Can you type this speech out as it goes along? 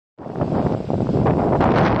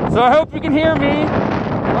So I hope you can hear me.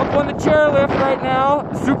 I'm up on the chairlift right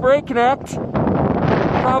now, Super 8 Connect.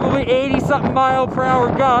 Probably 80-something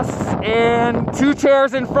mile/hour gusts, and 2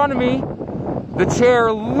 chairs in front of me. The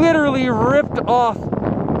chair literally ripped off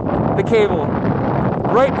the cable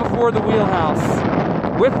right before the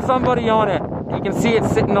wheelhouse with somebody on it. You can see it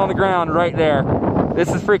sitting on the ground right there. This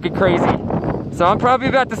is freaking crazy. So I'm probably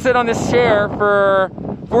about to sit on this chair for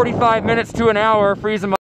 45 minutes to an hour, freezing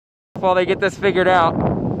my while they get this figured out.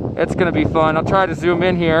 It's gonna be fun. I'll try to zoom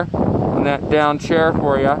in here on that down chair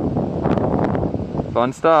for you.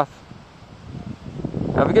 Fun stuff.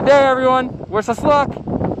 Have a good day, everyone. Wish us luck.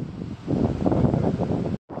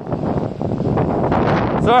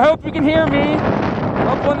 So I hope you can hear me. I'm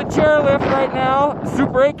up on the chairlift right now,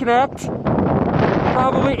 Super 8 Connect.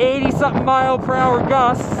 Probably 80-something mile/hour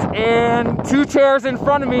gusts, and 2 chairs in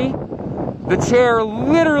front of me. The chair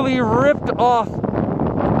literally ripped off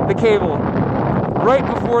the cable right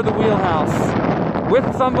before the wheelhouse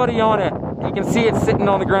with somebody on it. You can see it sitting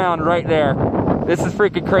on the ground right there. This is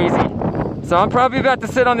freaking crazy. So I'm probably about to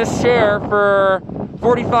sit on this chair for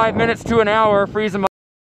 45 minutes to an hour, freezing my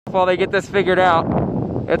while they get this figured out.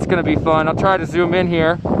 It's gonna be fun. I'll try to zoom in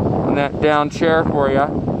here on that down chair for you.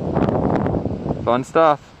 Fun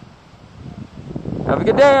stuff. Have a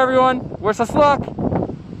good day, everyone. Wish us luck.